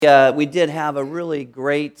We did have a really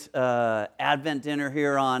great Advent dinner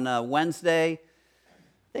here on Wednesday.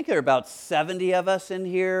 I think there are about 70 of us in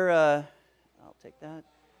here. I'll take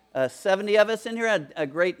that. 70 of us in here had a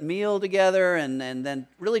great meal together and then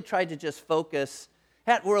really tried to just focus.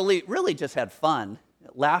 Really just had fun.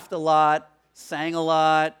 Laughed a lot, sang a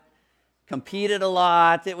lot, competed a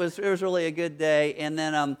lot. It was really a good day. And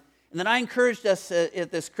then I encouraged us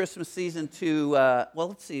at this Christmas season to,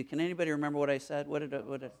 let's see, can anybody remember what I said? What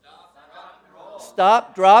did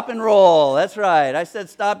Stop, drop, and roll. That's right. I said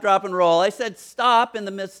stop, drop, and roll. I said stop in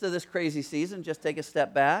the midst of this crazy season. Just take a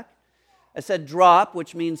step back. I said drop,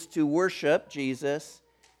 which means to worship Jesus.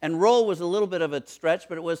 And roll was a little bit of a stretch,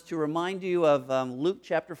 but it was to remind you of Luke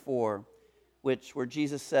chapter 4, where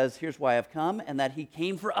Jesus says, here's why I've come, and that he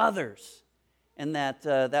came for others. And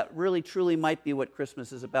that really, truly might be what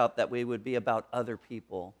Christmas is about, that we would be about other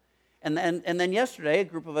people. And then yesterday, a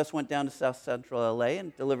group of us went down to South Central LA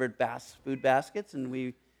and delivered food baskets, and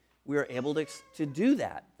we were able to do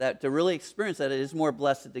that, to really experience that. It is more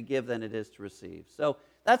blessed to give than it is to receive. So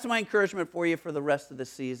that's my encouragement for you for the rest of the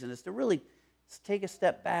season, is to really take a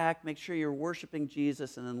step back, make sure you're worshiping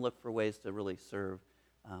Jesus, and then look for ways to really serve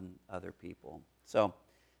other people. So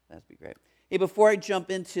that'd be great. Hey, before I jump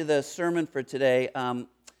into the sermon for today,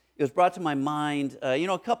 it was brought to my mind, a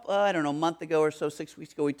month ago or so, 6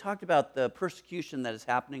 weeks ago, we talked about the persecution that is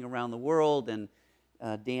happening around the world, and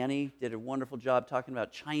Danny did a wonderful job talking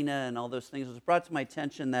about China and all those things. It was brought to my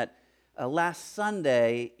attention that last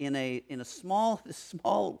Sunday in a small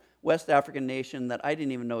West African nation that I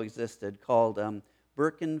didn't even know existed called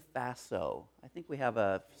Burkina Faso. I think we have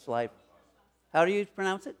a slide. How do you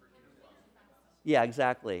pronounce it? Yeah,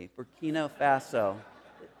 exactly. Burkina Faso.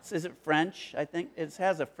 Is it French? I think it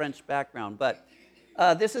has a French background. But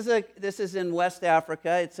this is in West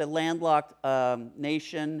Africa. It's a landlocked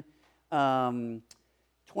nation.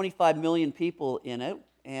 25 million people in it.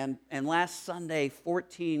 And last Sunday,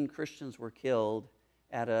 14 Christians were killed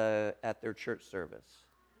at their church service.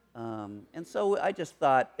 And so I just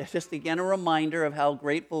thought, it's just again a reminder of how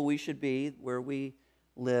grateful we should be where we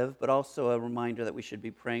live, but also a reminder that we should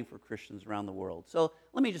be praying for Christians around the world. So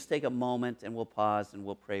let me just take a moment and we'll pause and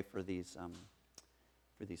we'll pray for these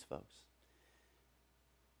folks.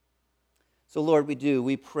 So Lord,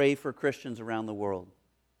 we pray for Christians around the world.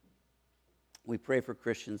 We pray for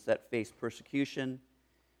Christians that face persecution.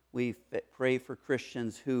 We pray for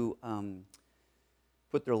Christians who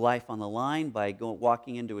put their life on the line by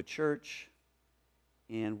walking into a church,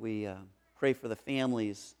 and we pray for the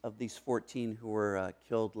families of these 14 who were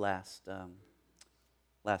killed last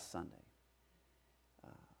Sunday.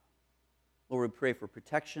 Lord, we pray for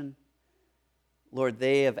protection. Lord,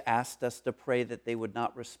 they have asked us to pray that they would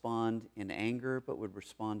not respond in anger, but would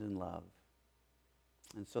respond in love.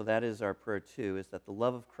 And so that is our prayer too, is that the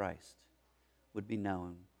love of Christ would be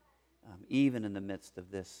known, even in the midst of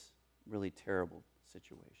this really terrible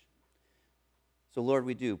situation. So Lord,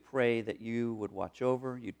 we do pray that you would watch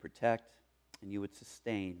over, you'd protect, and you would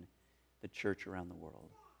sustain the church around the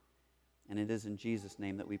world. And it is in Jesus'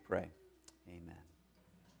 name that we pray. Amen.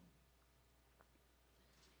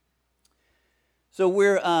 So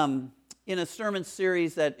we're in a sermon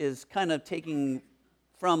series that is kind of taking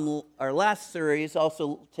from our last series,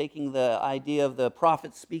 also taking the idea of the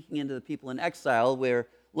prophets speaking into the people in exile. We're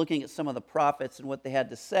looking at some of the prophets and what they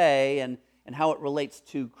had to say and how it relates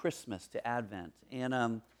to Christmas, to Advent. And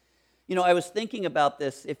I was thinking about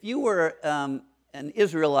this. If you were an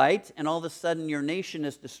Israelite and all of a sudden your nation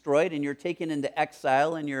is destroyed and you're taken into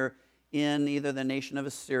exile and you're in either the nation of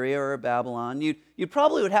Assyria or Babylon, you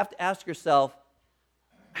probably would have to ask yourself,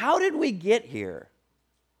 how did we get here?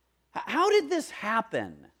 How did this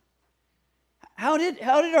happen?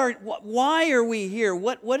 Why are we here?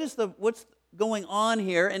 What's going on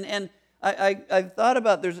here? And I've thought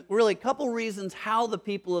about, there's really a couple reasons how the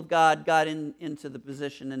people of God got into the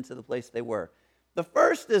position, into the place they were. The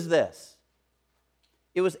first is this.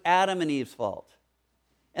 It was Adam and Eve's fault.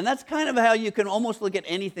 And that's kind of how you can almost look at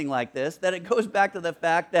anything like this, that it goes back to the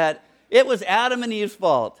fact that it was Adam and Eve's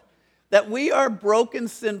fault. That we are broken,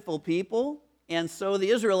 sinful people, and so the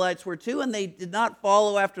Israelites were too, and they did not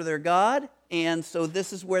follow after their God, and so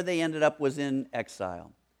this is where they ended up, was in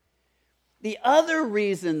exile. The other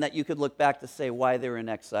reason that you could look back to say why they're in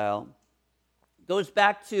exile goes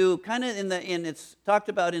back to kind of it's talked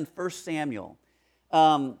about in 1 Samuel.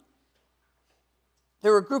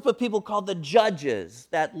 There were a group of people called the judges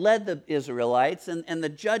that led the Israelites, and the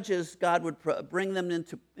judges, God would bring them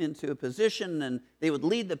into a position, and they would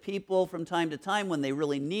lead the people from time to time when they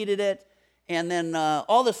really needed it. And then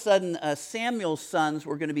all of a sudden, Samuel's sons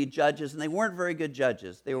were going to be judges, and they weren't very good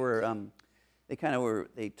judges. They were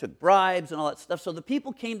they took bribes and all that stuff. So the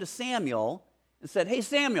people came to Samuel and said, hey,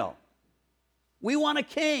 Samuel, we want a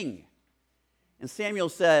king. And Samuel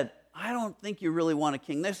said, I don't think you really want a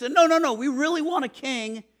king. They said, no, we really want a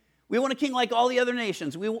king. We want a king like all the other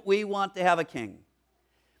nations. We want to have a king.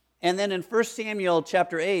 And then in 1 Samuel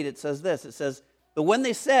chapter 8, it says this. It says, but when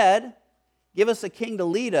they said, give us a king to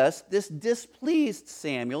lead us, this displeased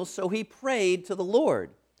Samuel, so he prayed to the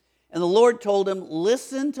Lord. And the Lord told him,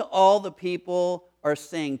 listen to all the people are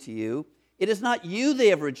saying to you. It is not you they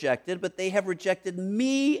have rejected, but they have rejected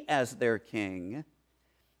me as their king,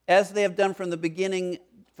 as they have done from the beginning,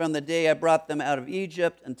 from the day I brought them out of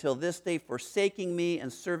Egypt until this day, forsaking me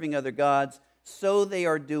and serving other gods, so they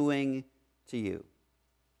are doing to you.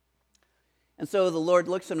 And so the Lord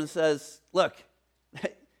looks at him and says, look,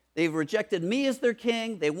 they've rejected me as their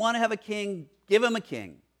king. They want to have a king. Give him a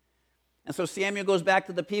king. And so Samuel goes back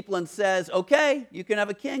to the people and says, okay, you can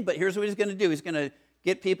have a king, but here's what he's going to do. He's going to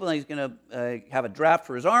get people and he's going to have a draft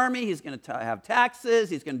for his army. He's going to have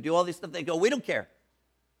taxes. He's going to do all these stuff. They go, we don't care.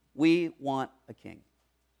 We want a king.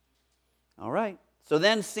 All right. So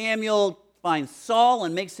then Samuel finds Saul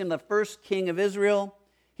and makes him the first king of Israel.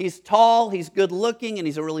 He's tall, he's good looking, and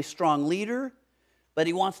he's a really strong leader, but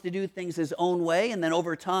he wants to do things his own way. And then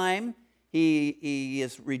over time, he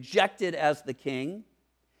is rejected as the king.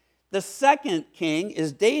 The second king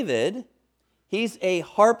is David. He's a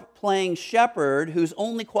harp-playing shepherd whose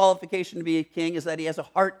only qualification to be a king is that he has a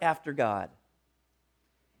heart after God.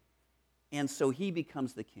 And so he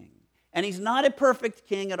becomes the king. And he's not a perfect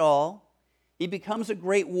king at all. He becomes a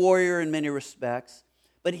great warrior in many respects,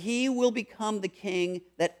 but he will become the king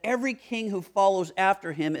that every king who follows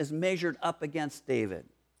after him is measured up against David.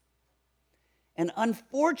 And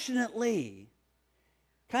unfortunately,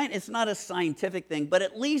 it's not a scientific thing, but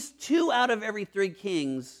at least 2 out of every 3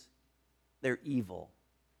 kings, they're evil.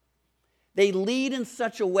 They lead in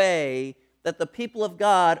such a way that the people of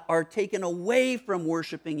God are taken away from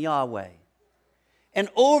worshiping Yahweh. And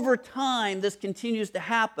over time, this continues to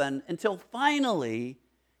happen until finally,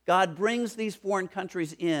 God brings these foreign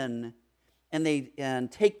countries in and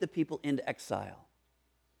take the people into exile.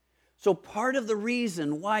 So part of the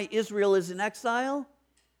reason why Israel is in exile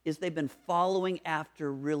is they've been following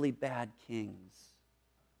after really bad kings.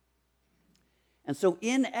 And so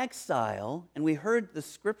in exile, and we heard the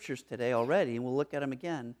scriptures today already, and we'll look at them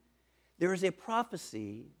again, there is a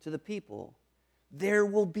prophecy to the people. There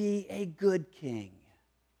will be a good king.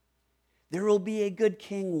 There will be a good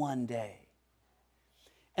king one day.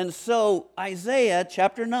 And so Isaiah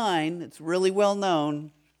chapter 9, it's really well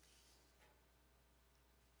known.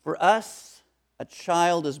 For us, a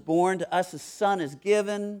child is born, to us a son is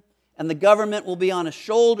given, and the government will be on his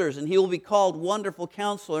shoulders, and he will be called Wonderful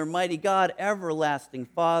Counselor, Mighty God, Everlasting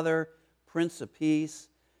Father, Prince of Peace.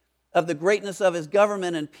 Of the greatness of his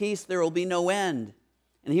government and peace there will be no end,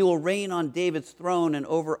 and he will reign on David's throne and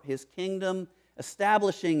over his kingdom,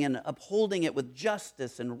 establishing and upholding it with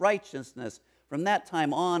justice and righteousness from that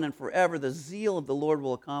time on and forever. The zeal of the Lord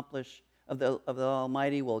will accomplish, of the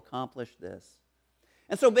Almighty will accomplish this.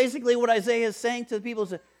 And so basically what Isaiah is saying to the people is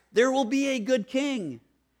that there will be a good king.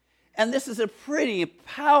 And this is a pretty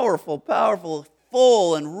powerful,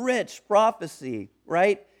 full and rich prophecy,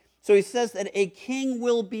 right? So he says that a king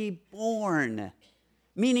will be born,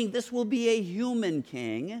 meaning this will be a human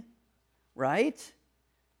king, right?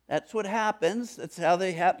 That's what happens. That's how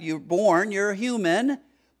they happen. You're born, you're a human.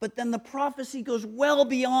 But then the prophecy goes well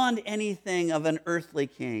beyond anything of an earthly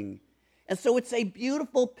king. And so it's a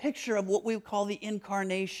beautiful picture of what we call the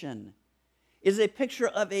incarnation. It's a picture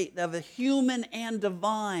of a human and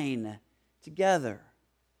divine together.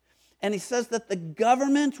 And he says that the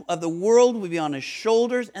government of the world will be on his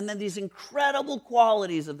shoulders, and then these incredible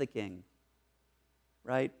qualities of the king,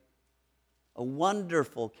 right? A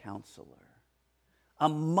wonderful counselor, a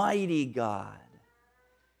mighty God,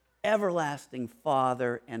 everlasting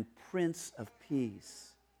Father, and Prince of Peace.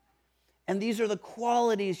 And these are the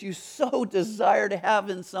qualities you so desire to have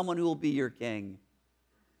in someone who will be your king.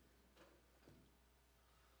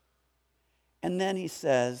 And then he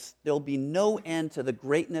says, there'll be no end to the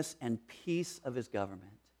greatness and peace of his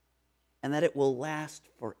government, and that it will last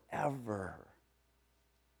forever.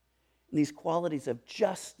 And these qualities of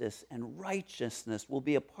justice and righteousness will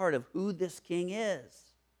be a part of who this king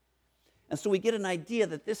is. And so we get an idea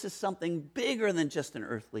that this is something bigger than just an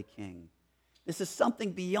earthly king. This is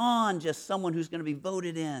something beyond just someone who's going to be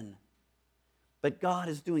voted in. But God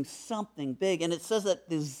is doing something big. And it says that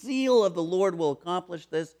the zeal of the Lord will accomplish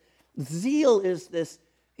this. Zeal is this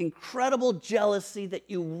incredible jealousy that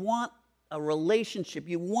you want a relationship.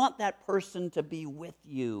 You want that person to be with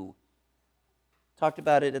you, talked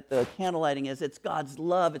about it at the candlelighting, is it's God's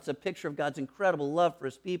love. It's a picture of God's incredible love for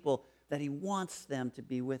his people, that he wants them to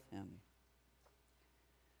be with him.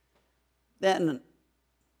 Then,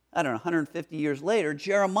 150 years later,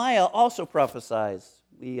 Jeremiah also prophesies.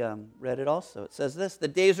 We read it also. It says this: "The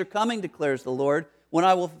days are coming, declares the Lord, when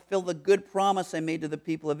I will fulfill the good promise I made to the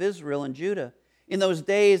people of Israel and Judah. In those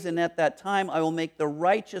days and at that time, I will make the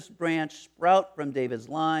righteous branch sprout from David's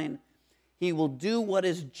line. He will do what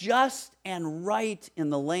is just and right in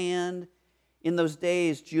the land. In those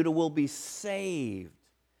days, Judah will be saved,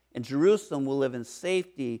 and Jerusalem will live in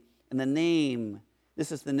safety. And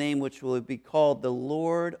this is the name which will be called the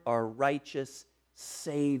Lord our righteous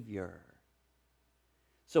Savior."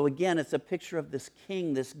 So again, it's a picture of this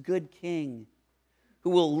king, this good king, who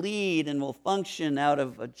will lead and will function out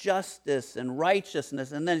of justice and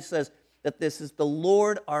righteousness. And then he says that this is the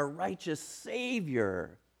Lord our righteous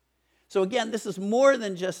Savior. So again, this is more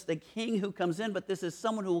than just the king who comes in, but this is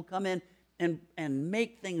someone who will come in and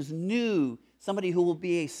make things new, somebody who will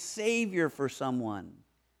be a savior for someone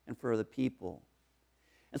and for the people.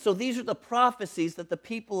 And so these are the prophecies that the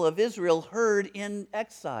people of Israel heard in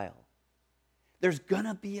exile. There's going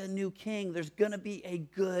to be a new king. There's going to be a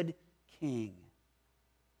good king.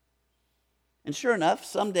 And sure enough,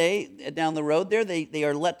 someday down the road there, they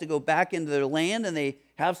are let to go back into their land, and they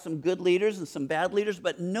have some good leaders and some bad leaders,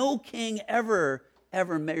 but no king ever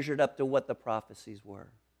measured up to what the prophecies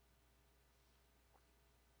were.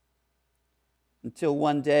 Until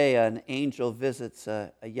one day, an angel visits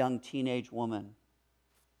a young teenage woman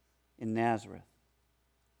in Nazareth.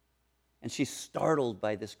 And she's startled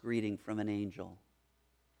by this greeting from an angel.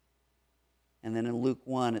 And then in Luke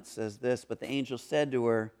 1, it says this: "But the angel said to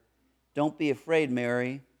her, 'Don't be afraid,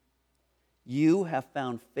 Mary. You have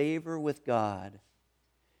found favor with God.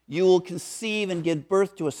 You will conceive and give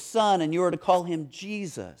birth to a son, and you are to call him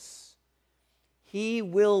Jesus. He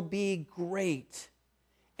will be great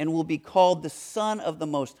and will be called the Son of the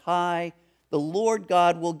Most High. The Lord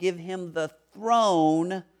God will give him the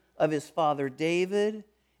throne of his father David,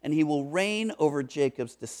 and he will reign over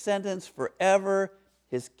Jacob's descendants forever.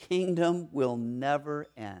 His kingdom will never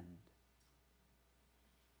end.'"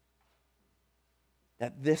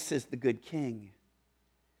 That this is the good king.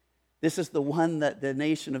 This is the one that the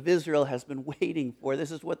nation of Israel has been waiting for. This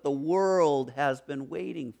is what the world has been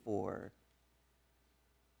waiting for.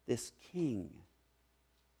 This king.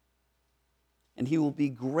 And he will be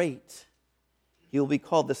great. He will be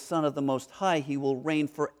called the Son of the Most High. He will reign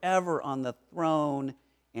forever on the throne,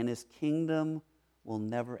 and his kingdom will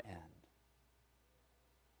never end.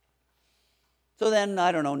 So then,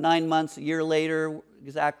 9 months, a year later,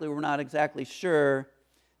 we're not exactly sure,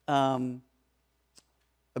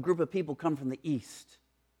 a group of people come from the east.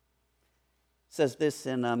 It says this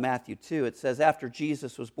in Matthew 2. It says, "After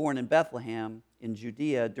Jesus was born in Bethlehem in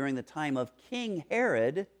Judea, during the time of King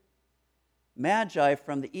Herod, Magi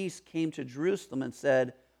from the east came to Jerusalem and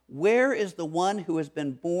said, 'Where is the one who has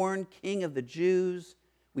been born King of the Jews?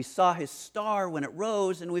 We saw his star when it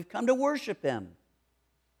rose, and we've come to worship him.'"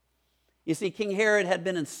 You see, King Herod had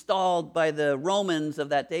been installed by the Romans of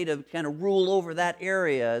that day to kind of rule over that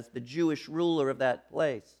area as the Jewish ruler of that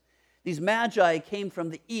place. These Magi came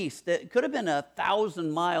from the east. It could have been a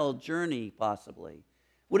 1,000-mile journey, possibly.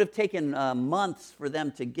 Would have taken months for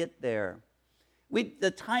them to get there.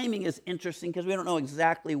 The timing is interesting because we don't know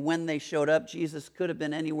exactly when they showed up. Jesus could have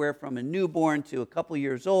been anywhere from a newborn to a couple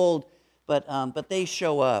years old, but they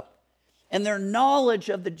show up. And their knowledge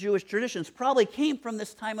of the Jewish traditions probably came from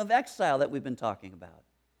this time of exile that we've been talking about.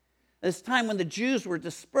 This time when the Jews were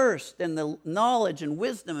dispersed, and the knowledge and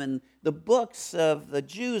wisdom and the books of the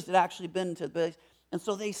Jews had actually been to the place. And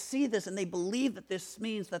so they see this and they believe that this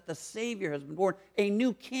means that the Savior has been born. A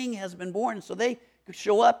new king has been born. And so they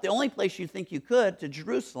show up, the only place you think you could, to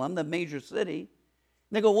Jerusalem, the major city. And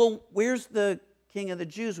they go, "Well, where's the King of the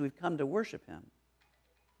Jews? We've come to worship him."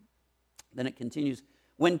 Then it continues.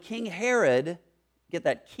 "When King Herod," get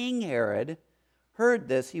that, King Herod, "heard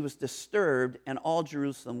this, he was disturbed, and all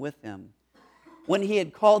Jerusalem with him. When he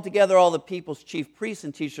had called together all the people's chief priests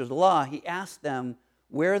and teachers of the law, he asked them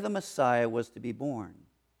where the Messiah was to be born.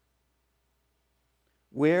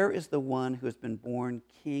 'Where is the one who has been born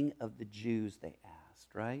King of the Jews?' they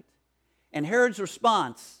asked," right? And Herod's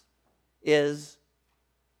response is,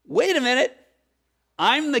 "Wait a minute,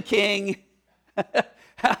 I'm the king.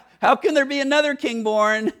 How can there be another king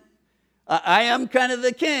born? I am kind of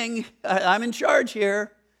the king. I'm in charge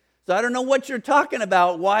here. So I don't know what you're talking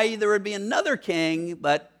about, why there would be another king,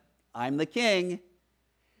 but I'm the king."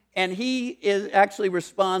 And he actually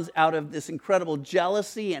responds out of this incredible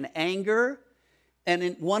jealousy and anger. And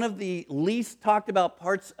in one of the least talked about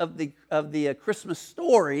parts of the Christmas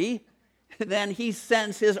story, then he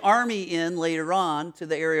sends his army in later on to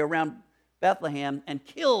the area around Bethlehem and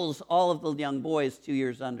kills all of the young boys 2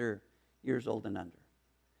 years old and under.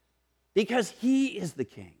 Because he is the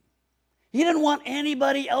king. He didn't want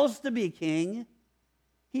anybody else to be king.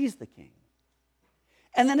 He's the king.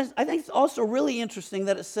 And then I think it's also really interesting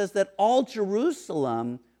that it says that all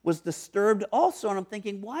Jerusalem was disturbed also. And I'm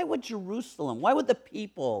thinking, why would Jerusalem, why would the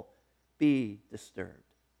people be disturbed?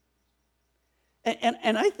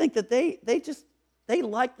 And I think that they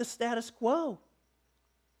like the status quo.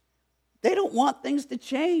 They don't want things to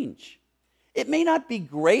change. It may not be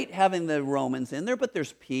great having the Romans in there, but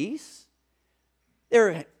there's peace.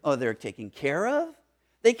 They're taken care of.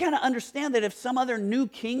 They kind of understand that if some other new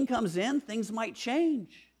king comes in, things might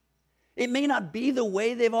change. It may not be the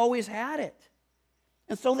way they've always had it.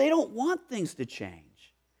 And so they don't want things to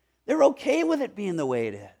change. They're okay with it being the way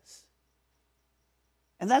it is.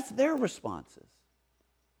 And that's their responses.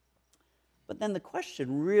 But then the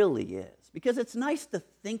question really is, because it's nice to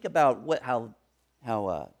think about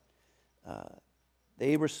how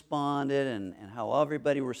they responded and how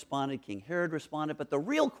everybody responded, King Herod responded, but the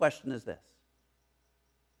real question is this: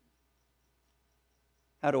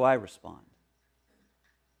 how do I respond?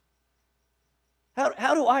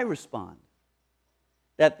 How do I respond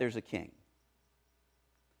that there's a king?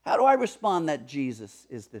 How do I respond that Jesus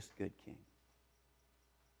is this good king?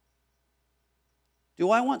 Do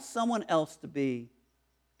I want someone else to be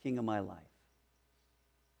king of my life?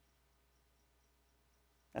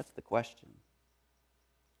 That's the question.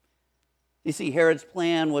 You see, Herod's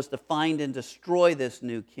plan was to find and destroy this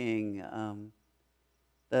new king.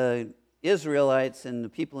 The Israelites and the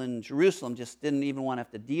people in Jerusalem just didn't even want to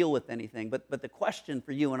have to deal with anything. But the question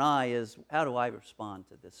for you and I is, how do I respond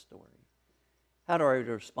to this story? How do I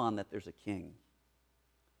respond that there's a king?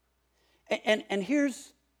 And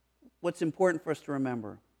here's what's important for us to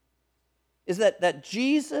remember, is that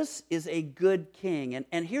Jesus is a good king.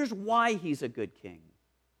 And here's why he's a good king.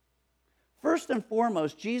 First and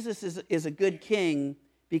foremost, Jesus is a good king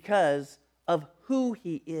because of who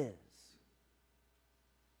he is.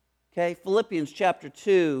 Okay, Philippians chapter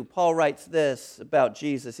 2, Paul writes this about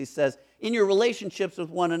Jesus. He says, in your relationships with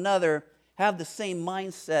one another, have the same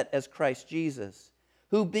mindset as Christ Jesus,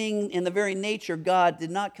 who being in the very nature God, did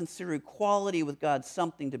not consider equality with God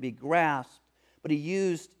something to be grasped, but he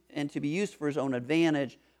used and to be used for his own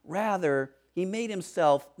advantage. Rather, he made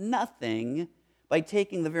himself nothing by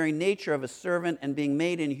taking the very nature of a servant and being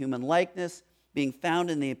made in human likeness, being found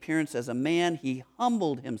in the appearance as a man, he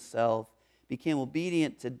humbled himself, became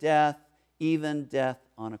obedient to death, even death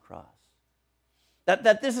on a cross.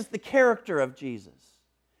 That this is the character of Jesus.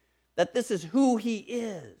 That this is who he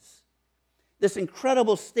is. This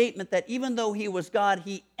incredible statement that even though he was God,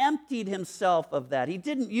 he emptied himself of that. He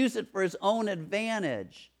didn't use it for his own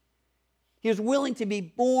advantage. He was willing to be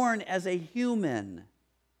born as a human.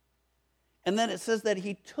 And then it says that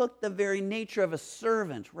he took the very nature of a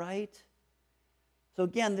servant, right? So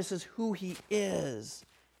again, this is who he is.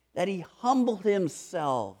 That he humbled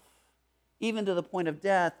himself, even to the point of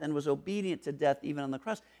death, and was obedient to death even on the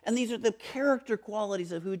cross. And these are the character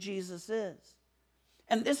qualities of who Jesus is.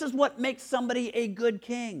 And this is what makes somebody a good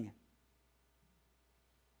king.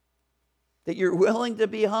 That you're willing to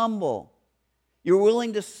be humble. You're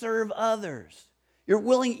willing to serve others. You're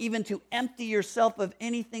willing even to empty yourself of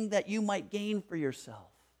anything that you might gain for yourself.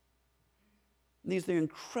 And these are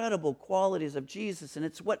incredible qualities of Jesus, and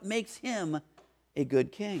it's what makes him a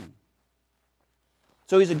good king.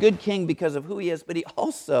 So he's a good king because of who he is, but he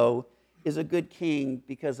also is a good king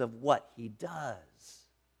because of what he does.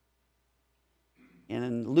 And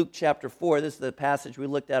in Luke chapter 4, this is the passage we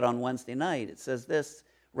looked at on Wednesday night. It says this,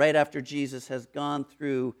 right after Jesus has gone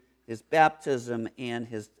through his baptism and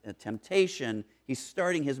his temptation, he's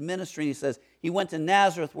starting his ministry, and he says, he went to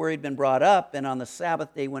Nazareth where he'd been brought up, and on the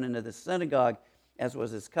Sabbath day went into the synagogue, as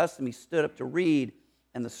was his custom. He stood up to read,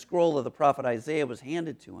 and the scroll of the prophet Isaiah was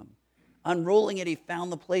handed to him. Unrolling it, he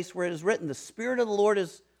found the place where it is written, the Spirit of the Lord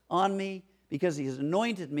is on me, because he has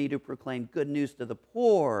anointed me to proclaim good news to the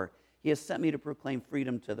poor. He has sent me to proclaim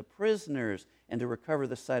freedom to the prisoners, and to recover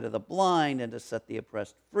the sight of the blind, and to set the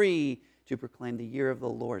oppressed free, to proclaim the year of the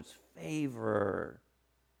Lord's favor.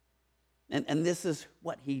 And this is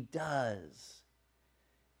what he does.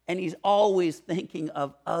 And he's always thinking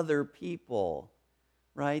of other people,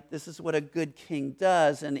 right? This is what a good king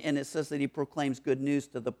does. And it says that he proclaims good news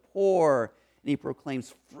to the poor, and he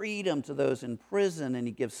proclaims freedom to those in prison, and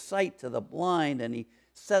he gives sight to the blind, and he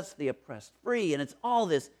sets the oppressed free. And it's all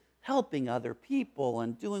this helping other people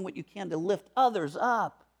and doing what you can to lift others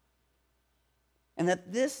up. And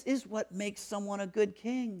that this is what makes someone a good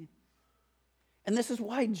king. And this is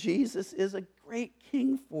why Jesus is a great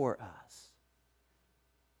king for us.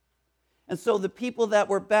 And so the people that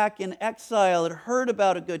were back in exile had heard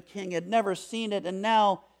about a good king, had never seen it, and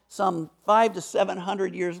now some 500 to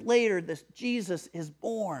 700 years later, this Jesus is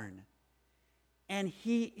born. And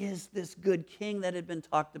he is this good king that had been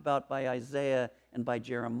talked about by Isaiah and by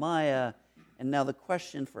Jeremiah. And now the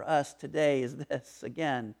question for us today is this,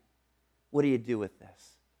 again, what do you do with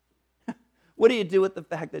this? What do you do with the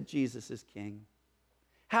fact that Jesus is king?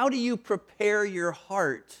 How do you prepare your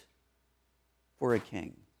heart for a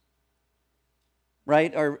king?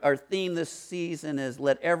 Right? Our theme this season is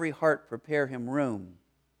let every heart prepare him room.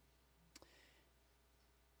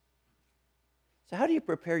 So how do you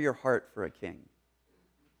prepare your heart for a king?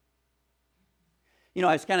 You know,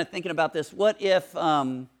 I was kind of thinking about this. What if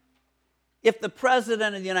the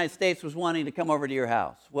president of the United States was wanting to come over to your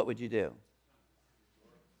house? What would you do?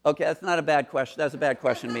 Okay, that's not a bad question. That's a bad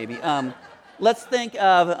question, maybe. Let's think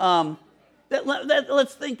of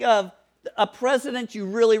a president you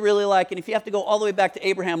really, really like, and if you have to go all the way back to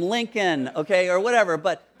Abraham Lincoln, okay, or whatever,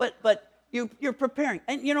 but you're preparing.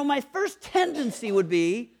 And, you know, my first tendency would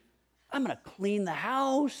be, I'm going to clean the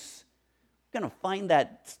house. I'm going to find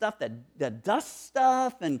that stuff, that dust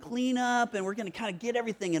stuff, and clean up, and we're going to kind of get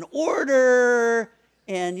everything in order,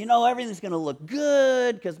 and, you know, everything's going to look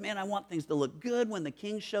good, because, man, I want things to look good when the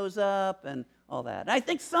king shows up, and all that. And I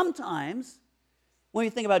think sometimes, when we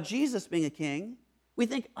think about Jesus being a king, we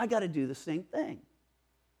think, I got to do the same thing.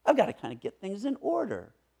 I've got to kind of get things in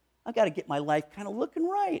order. I've got to get my life kind of looking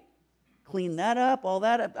right. Clean that up, all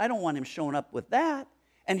that. I don't want him showing up with that.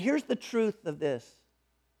 And here's the truth of this.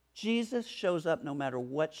 Jesus shows up no matter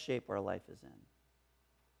what shape our life is in.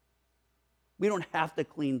 We don't have to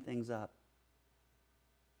clean things up.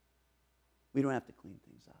 We don't have to clean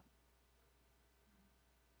things up.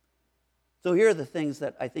 So here are the things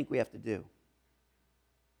that I think we have to do.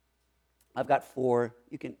 I've got 4.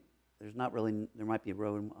 There might be a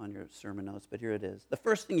row on your sermon notes, but here it is. The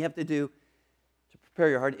first thing you have to do to prepare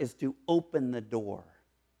your heart is to open the door.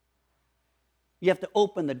 You have to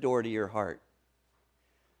open the door to your heart.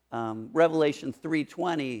 Revelation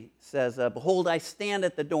 3:20 says, behold, I stand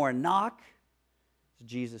at the door and knock. It's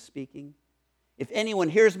Jesus speaking. If anyone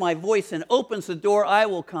hears my voice and opens the door, I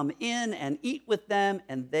will come in and eat with them,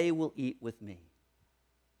 and they will eat with me.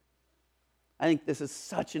 I think this is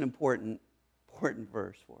such an important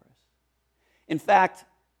verse for us. In fact,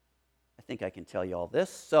 I think I can tell you all this.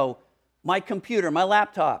 So my computer, my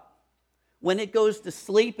laptop, when it goes to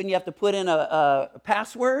sleep and you have to put in a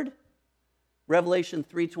password, Revelation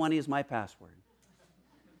 3:20 is my password.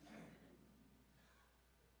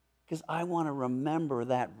 Because I want to remember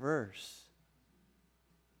that verse.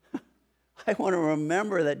 I want to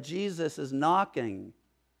remember that Jesus is knocking.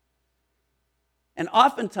 And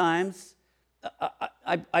oftentimes,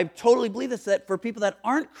 I totally believe this, that for people that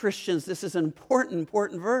aren't Christians, this is an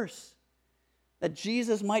important verse. That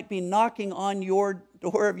Jesus might be knocking on your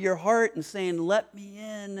door of your heart and saying, let me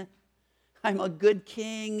in. I'm a good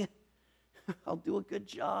king. I'll do a good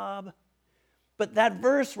job. But that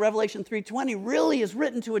verse, Revelation 3:20, really is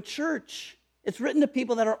written to a church. It's written to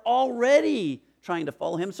people that are already trying to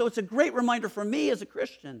follow him. So it's a great reminder for me as a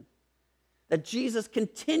Christian that Jesus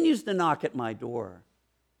continues to knock at my door.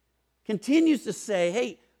 Continues to say,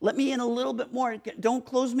 hey, let me in a little bit more. Don't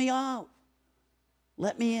close me out.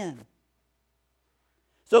 Let me in.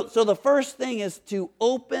 So the first thing is to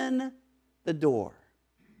open the door.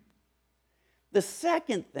 The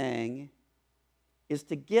second thing is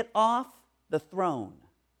to get off the throne.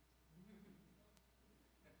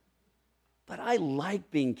 But I like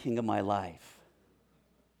being king of my life.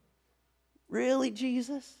 Really,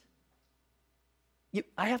 Jesus?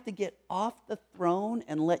 I have to get off the throne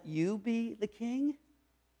and let you be the king?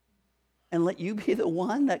 And let you be the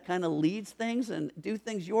one that kind of leads things and do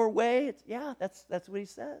things your way? That's what he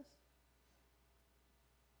says.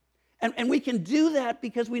 And we can do that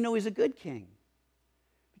because we know he's a good king.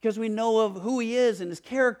 Because we know of who he is and his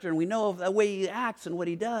character, and we know of the way he acts and what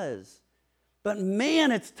he does. But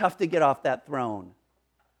man, it's tough to get off that throne.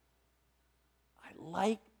 I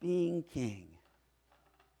like being king.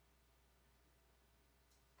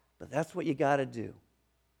 But that's what you got to do.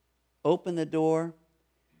 Open the door,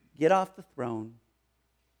 get off the throne.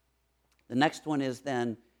 The next one is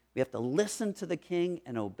then we have to listen to the king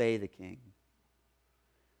and obey the king.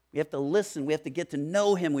 We have to listen. We have to get to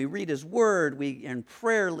know him. We read his word. We, in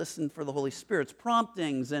prayer, listen for the Holy Spirit's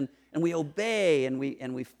promptings, and we obey, and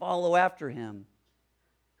we follow after him.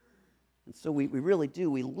 And so we really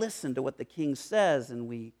do. We listen to what the king says, and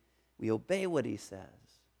we obey what he says.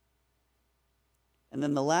 And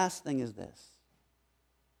then the last thing is this,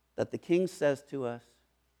 that the king says to us,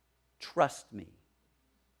 trust me.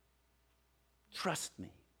 Trust me.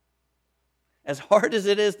 As hard as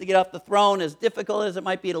it is to get off the throne, as difficult as it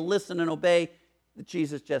might be to listen and obey,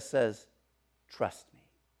 Jesus just says, trust me.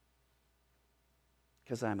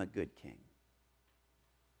 Because I'm a good king.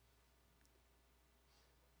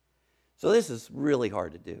 So this is really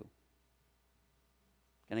hard to do.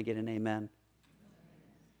 Can I get an amen?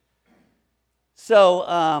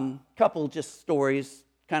 So, couple just stories,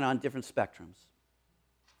 kind of on different spectrums.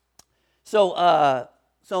 So a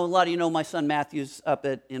lot of you know my son Matthew's up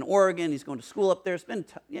in Oregon. He's going to school up there. It's been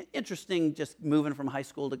interesting just moving from high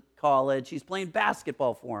school to college. He's playing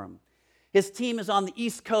basketball for him. His team is on the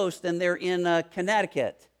East Coast, and they're in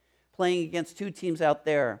Connecticut, playing against two teams out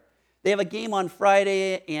there. They have a game on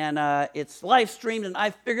Friday, and it's live streamed, and I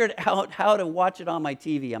figured out how to watch it on my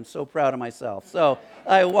TV. I'm so proud of myself. So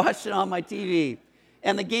I watched it on my TV.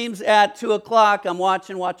 And the game's at 2 o'clock. I'm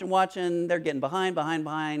watching. They're getting behind.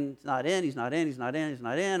 He's not in.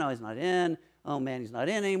 Oh, he's not in. Oh, man, he's not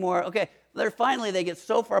in anymore. Okay, they get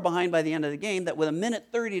so far behind by the end of the game that with a minute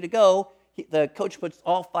 30 to go, the coach puts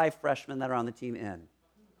all 5 freshmen that are on the team in.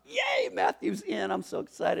 Yay, Matthew's in. I'm so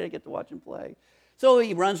excited I get to watch him play. So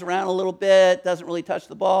he runs around a little bit, doesn't really touch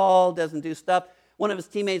the ball, doesn't do stuff. One of his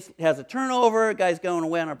teammates has a turnover. Guy's going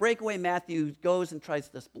away on a breakaway. Matthew goes and tries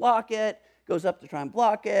to block it, goes up to try and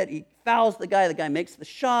block it. He fouls the guy. The guy makes the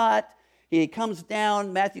shot. He comes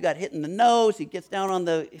down. Matthew got hit in the nose. He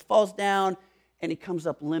falls down, and he comes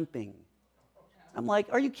up limping. I'm like,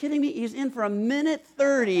 are you kidding me? He's in for a minute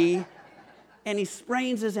 30, and he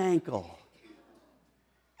sprains his ankle.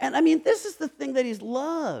 And I mean, this is the thing that he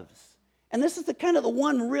loves. And this is the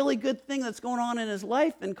one really good thing that's going on in his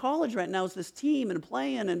life in college right now is this team and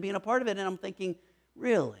playing and being a part of it. And I'm thinking,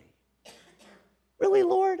 really? Really,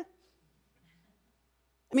 Lord?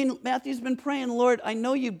 I mean, Matthew's been praying, Lord, I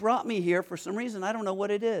know you brought me here for some reason. I don't know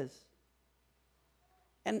what it is.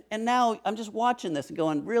 And now I'm just watching this and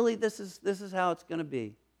going, really, this is how it's going to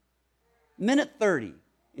be. Minute 30,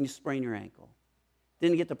 and you sprain your ankle.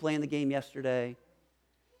 Didn't get to play in the game yesterday.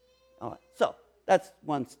 All right. So that's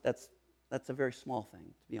a very small thing,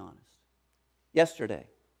 to be honest. Yesterday,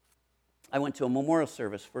 I went to a memorial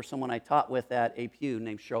service for someone I taught with at APU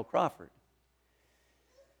named Cheryl Crawford.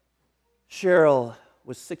 Cheryl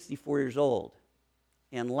was 64 years old,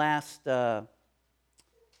 and last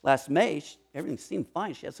May, everything seemed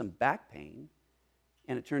fine. She had some back pain,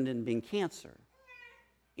 and it turned into being cancer.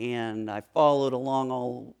 And I followed along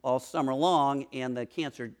all summer long, and the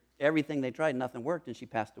cancer, everything they tried, nothing worked, and she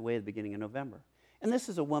passed away at the beginning of November. And this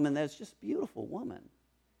is a woman that's just a beautiful woman,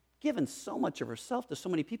 given so much of herself to so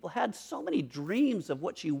many people, had so many dreams of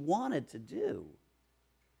what she wanted to do,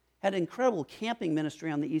 had incredible camping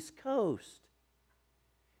ministry on the East Coast.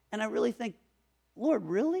 And I really think, Lord,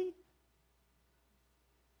 really?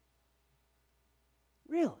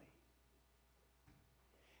 Really?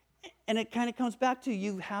 And it kind of comes back to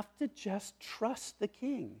you have to just trust the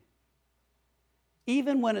King.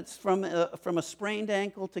 Even when it's from a sprained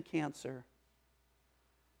ankle to cancer.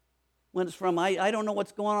 When it's from, I don't know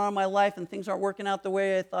what's going on in my life and things aren't working out the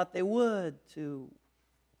way I thought they would, to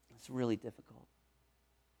it's really difficult.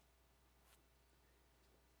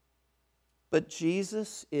 But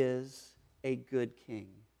Jesus is a good king.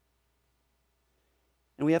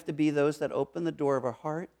 And we have to be those that open the door of our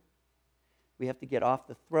heart. We have to get off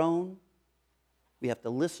the throne. We have to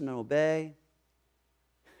listen and obey.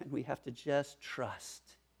 And we have to just trust,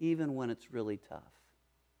 even when it's really tough.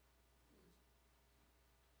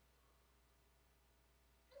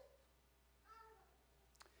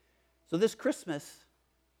 So this Christmas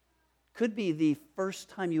could be the first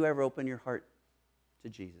time you ever open your heart to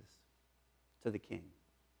Jesus, to the King.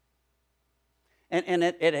 And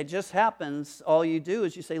it just happens, all you do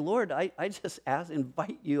is you say, Lord, I just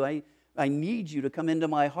invite you, I need you to come into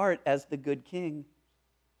my heart as the good King.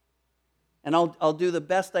 And I'll do the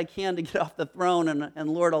best I can to get off the throne, and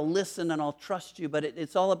Lord, I'll listen and I'll trust you, but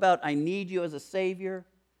it's all about I need you as a Savior,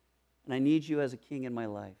 and I need you as a King in my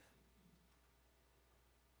life.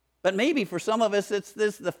 But maybe for some of us, it's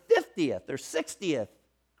the 50th or 60th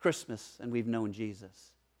Christmas, and we've known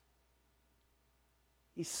Jesus.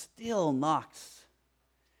 He still knocks.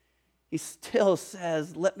 He still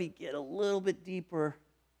says, let me get a little bit deeper.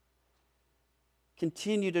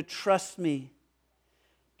 Continue to trust me.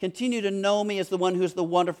 Continue to know me as the one who's the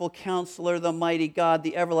wonderful counselor, the mighty God,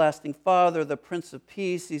 the everlasting Father, the Prince of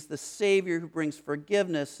Peace. He's the Savior who brings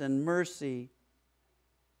forgiveness and mercy.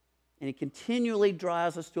 And he continually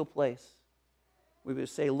draws us to a place where we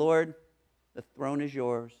say, Lord, the throne is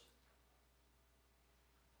yours.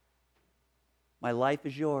 My life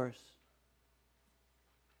is yours.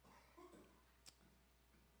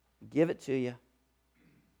 Give it to you,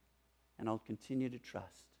 and I'll continue to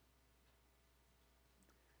trust.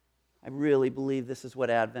 I really believe this is what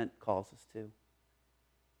Advent calls us to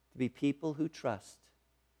be people who trust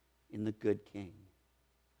in the good King.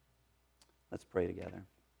 Let's pray together.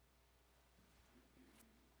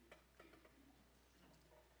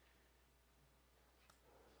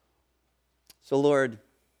 So, Lord,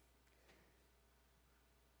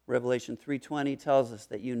 Revelation 3:20 tells us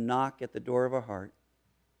that you knock at the door of our heart.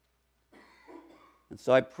 And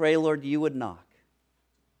so I pray, Lord, you would knock.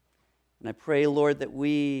 And I pray, Lord, that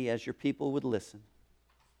we, as your people, would listen.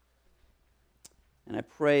 And I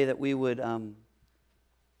pray that we would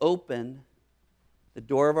open the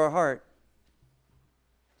door of our heart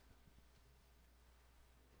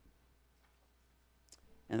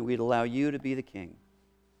and we'd allow you to be the King.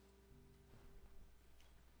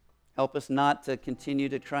 Help us not to continue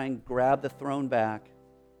to try and grab the throne back,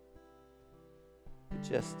 but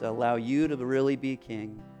just allow you to really be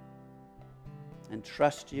King and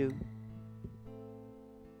trust you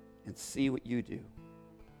and see what you do.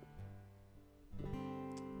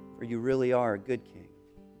 For you really are a good King.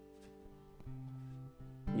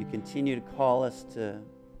 And you continue to call us to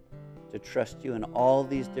trust you in all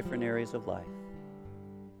these different areas of life.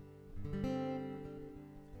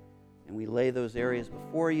 And we lay those areas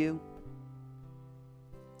before you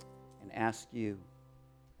and ask you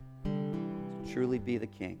to truly be the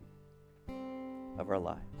King of our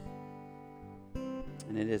lives.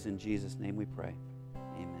 And it is in Jesus' name we pray.